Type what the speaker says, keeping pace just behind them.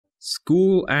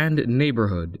School and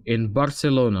neighborhood in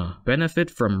Barcelona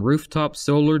benefit from rooftop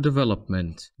solar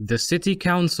development. The City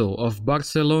Council of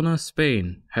Barcelona,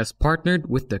 Spain, has partnered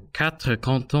with the Quatre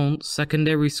Cantons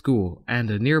Secondary School and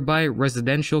a nearby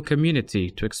residential community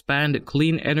to expand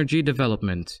clean energy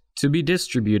development. To be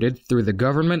distributed through the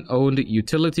government-owned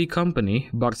utility company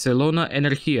Barcelona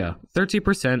Energia,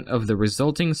 30% of the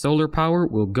resulting solar power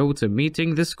will go to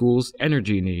meeting the school's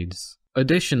energy needs.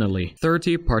 Additionally,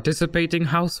 30 participating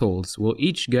households will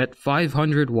each get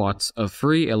 500 watts of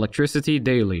free electricity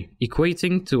daily,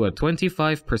 equating to a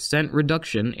 25%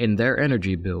 reduction in their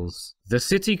energy bills. The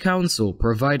City Council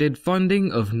provided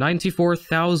funding of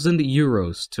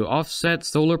 €94,000 to offset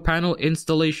solar panel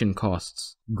installation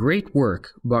costs. Great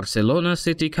work, Barcelona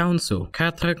City Council,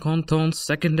 Quatre Cantons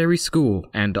Secondary School,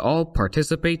 and all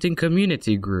participating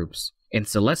community groups. In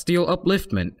celestial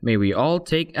upliftment, may we all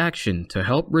take action to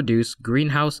help reduce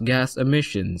greenhouse gas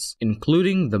emissions,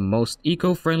 including the most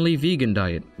eco-friendly vegan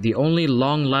diet, the only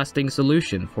long-lasting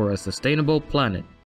solution for a sustainable planet.